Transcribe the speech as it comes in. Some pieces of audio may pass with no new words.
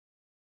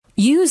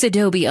Use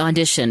Adobe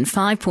Audition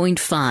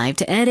 5.5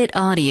 to edit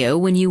audio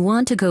when you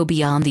want to go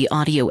beyond the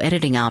audio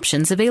editing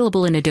options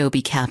available in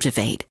Adobe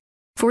Captivate.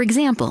 For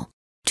example,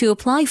 to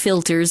apply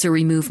filters or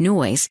remove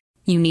noise,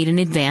 you need an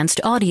advanced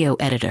audio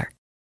editor.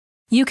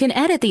 You can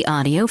edit the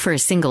audio for a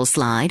single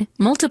slide,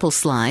 multiple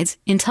slides,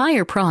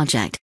 entire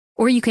project,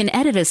 or you can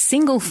edit a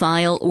single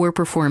file or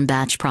perform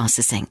batch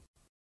processing.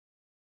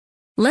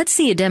 Let's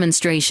see a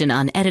demonstration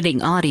on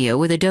editing audio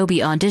with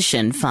Adobe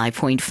Audition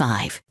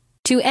 5.5.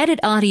 To edit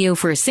audio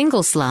for a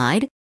single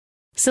slide,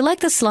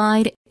 select the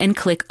slide and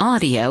click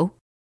Audio,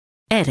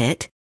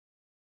 Edit,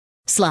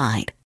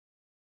 Slide.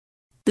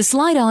 The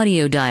slide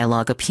audio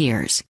dialog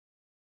appears.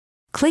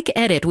 Click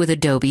Edit with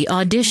Adobe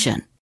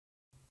Audition.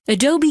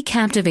 Adobe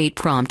Captivate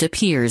prompt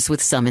appears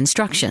with some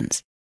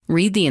instructions.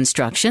 Read the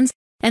instructions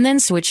and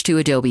then switch to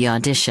Adobe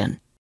Audition.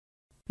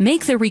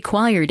 Make the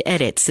required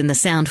edits in the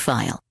sound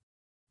file.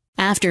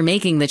 After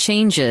making the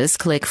changes,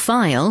 click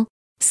File,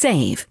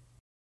 Save.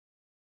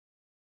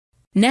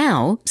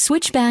 Now,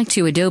 switch back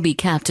to Adobe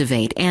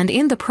Captivate and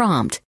in the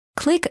prompt,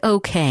 click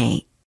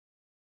OK.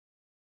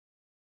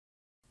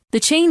 The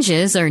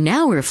changes are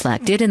now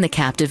reflected in the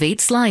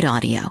Captivate slide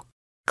audio.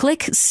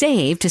 Click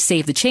Save to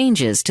save the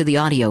changes to the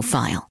audio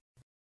file.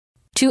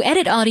 To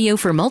edit audio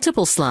for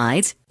multiple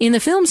slides, in the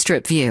film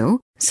strip view,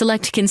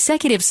 select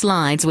consecutive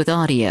slides with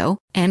audio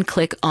and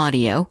click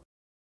Audio,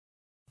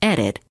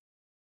 Edit,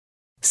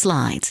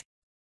 Slides.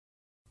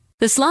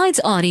 The slides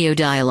audio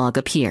dialog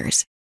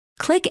appears.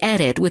 Click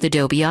Edit with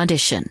Adobe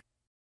Audition.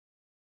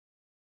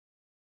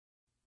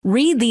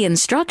 Read the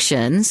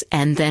instructions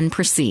and then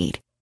proceed.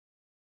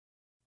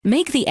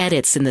 Make the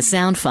edits in the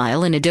sound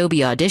file in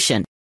Adobe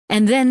Audition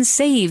and then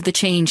save the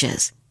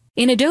changes.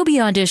 In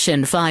Adobe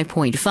Audition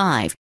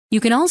 5.5,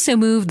 you can also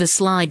move the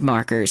slide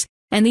markers,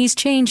 and these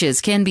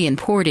changes can be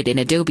imported in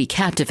Adobe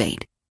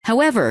Captivate.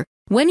 However,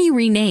 when you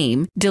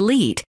rename,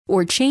 delete,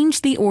 or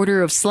change the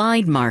order of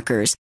slide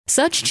markers,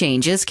 such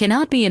changes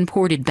cannot be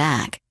imported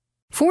back.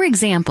 For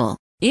example,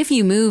 if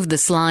you move the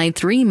Slide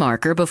 3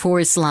 marker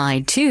before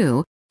Slide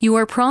 2, you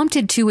are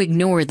prompted to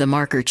ignore the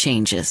marker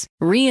changes,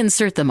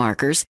 reinsert the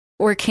markers,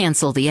 or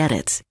cancel the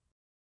edits.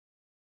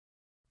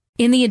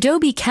 In the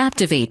Adobe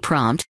Captivate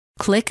prompt,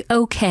 click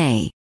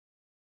OK.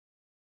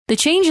 The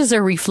changes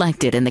are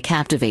reflected in the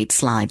Captivate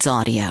slides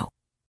audio.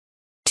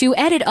 To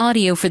edit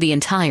audio for the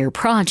entire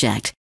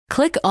project,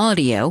 click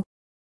Audio,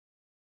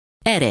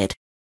 Edit,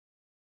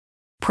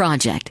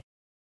 Project.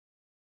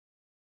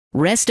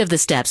 Rest of the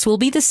steps will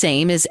be the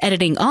same as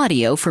editing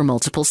audio for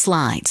multiple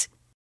slides.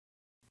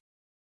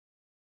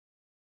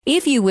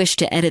 If you wish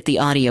to edit the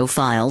audio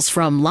files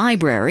from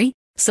Library,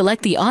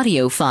 select the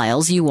audio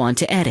files you want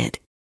to edit.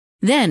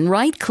 Then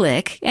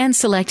right-click and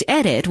select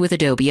Edit with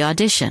Adobe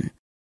Audition.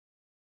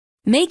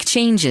 Make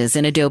changes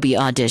in Adobe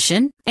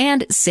Audition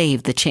and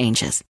save the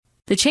changes.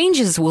 The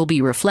changes will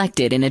be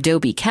reflected in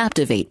Adobe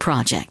Captivate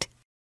project.